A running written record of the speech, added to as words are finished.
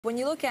When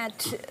you look at,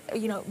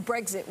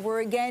 Brexit,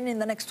 we're again in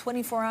the next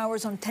 24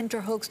 hours on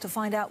tenterhooks to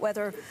find out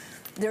whether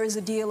there is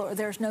a deal or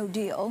there's no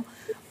deal.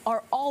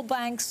 Are all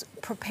banks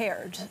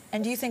prepared?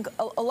 And do you think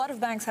a lot of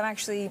banks have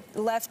actually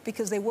left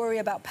because they worry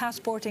about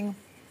passporting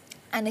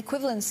and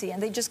equivalency,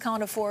 and they just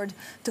can't afford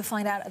to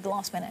find out at the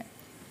last minute?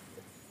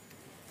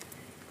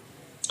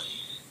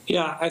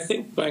 Yeah, I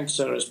think banks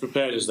are as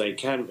prepared as they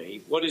can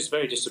be. What is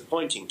very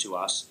disappointing to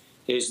us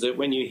is that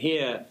when you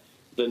hear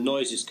the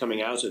noises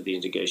coming out of the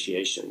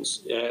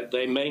negotiations,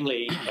 they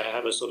mainly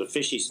have a sort of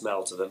fishy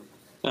smell to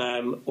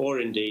them, or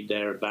indeed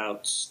they're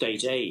about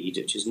state aid,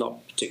 which is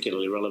not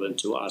particularly relevant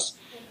to us.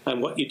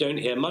 And what you don't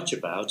hear much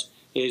about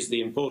is the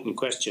important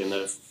question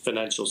of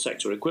financial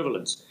sector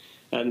equivalence.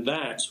 And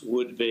that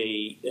would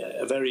be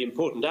a very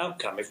important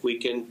outcome if we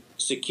can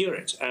secure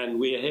it. And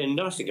we are hearing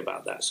nothing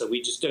about that. So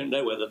we just don't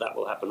know whether that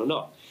will happen or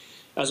not.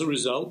 As a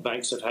result,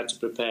 banks have had to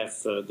prepare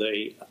for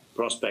the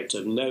prospect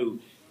of no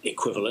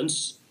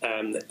equivalence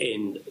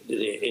in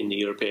the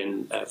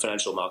European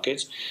financial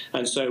markets.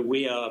 And so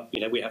we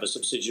have a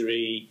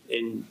subsidiary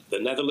in the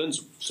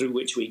Netherlands through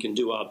which we can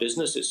do our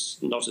business.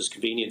 It's not as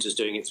convenient as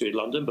doing it through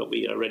London, but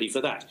we are ready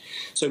for that.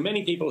 So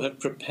many people have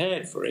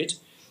prepared for it.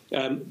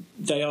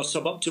 They are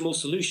suboptimal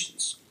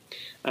solutions.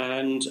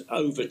 And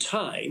over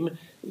time,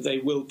 they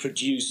will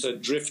produce a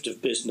drift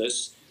of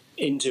business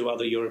into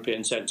other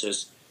European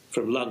centres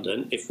from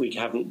London if we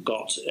haven't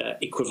got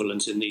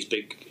equivalence in these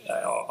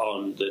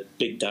on the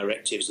big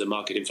directives, the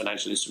Market in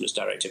Financial Instruments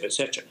Directive,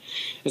 etc.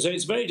 And so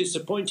it's very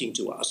disappointing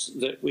to us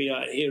that we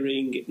are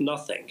hearing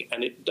nothing,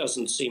 and it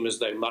doesn't seem as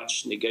though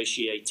much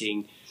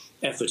negotiating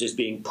effort is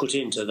being put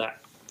into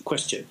that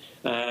question,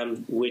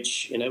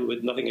 which,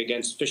 with nothing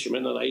against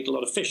fishermen, and I eat a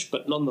lot of fish,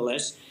 but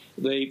nonetheless,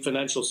 the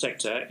financial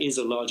sector is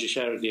a larger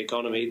share of the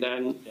economy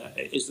than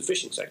is the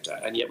fishing sector,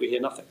 and yet we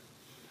hear nothing.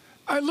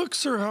 I look,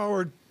 Sir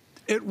Howard,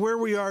 at where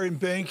we are in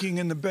banking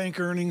and the bank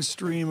earnings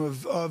stream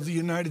of the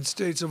United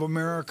States of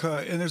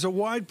America, and there's a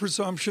wide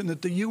presumption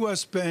that the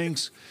U.S.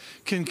 banks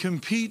can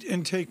compete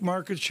and take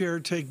market share,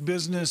 take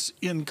business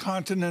in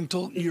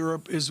continental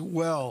Europe as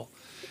well.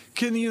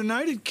 Can the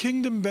United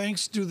Kingdom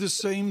banks do the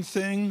same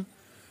thing?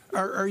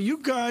 Are you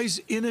guys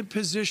in a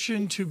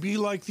position to be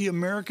like the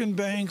American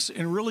banks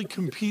and really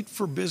compete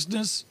for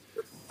business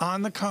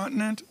on the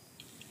continent?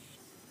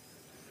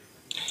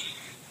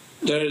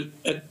 There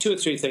are two or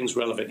three things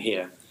relevant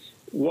here.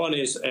 One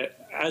is,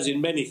 as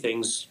in many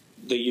things,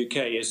 the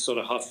UK is sort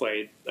of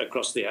halfway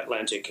across the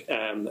Atlantic.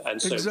 And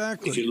so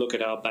if you look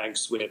at our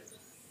banks, we're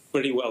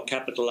pretty well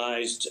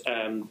capitalized,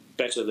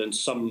 better than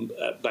some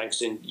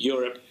banks in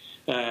Europe.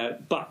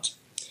 But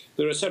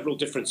there are several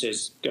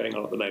differences going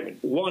on at the moment.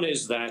 One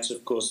is that,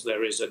 of course,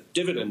 there is a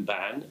dividend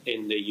ban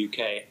in the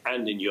UK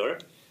and in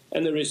Europe,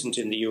 and there isn't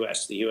in the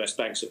US. The US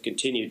banks have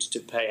continued to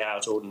pay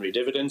out ordinary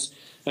dividends,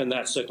 and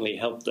that certainly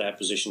helped their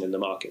position in the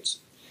markets.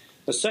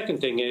 The second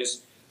thing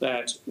is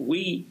that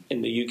we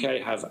in the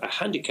UK have a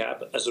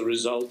handicap as a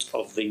result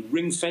of the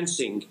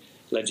ring-fencing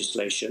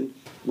legislation,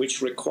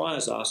 which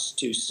requires us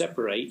to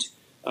separate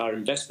our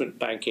investment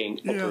banking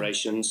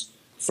operations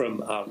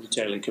from our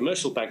retail and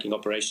commercial banking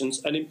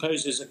operations, and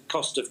imposes a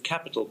cost of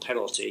capital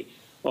penalty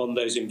on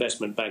those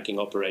investment banking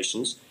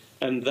operations.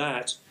 And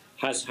that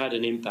has had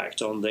an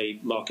impact on the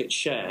market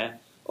share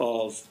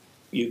of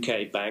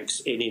UK banks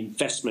in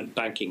investment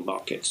banking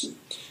markets.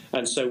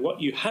 And so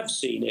what you have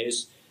seen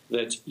is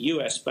that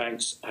US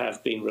banks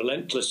have been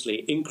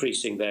relentlessly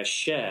increasing their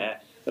share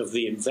of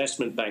the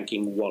investment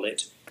banking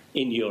wallet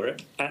in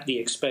Europe at the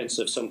expense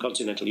of some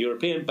continental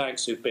European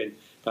banks who've been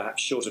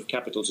perhaps short of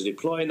capital to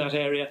deploy in that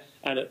area,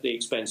 and at the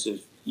expense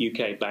of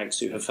UK banks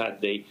who have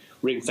had the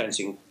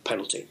ring-fencing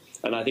penalty.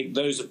 And I think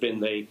those have been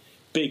the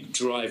big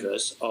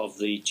drivers of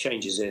the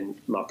changes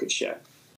in market share.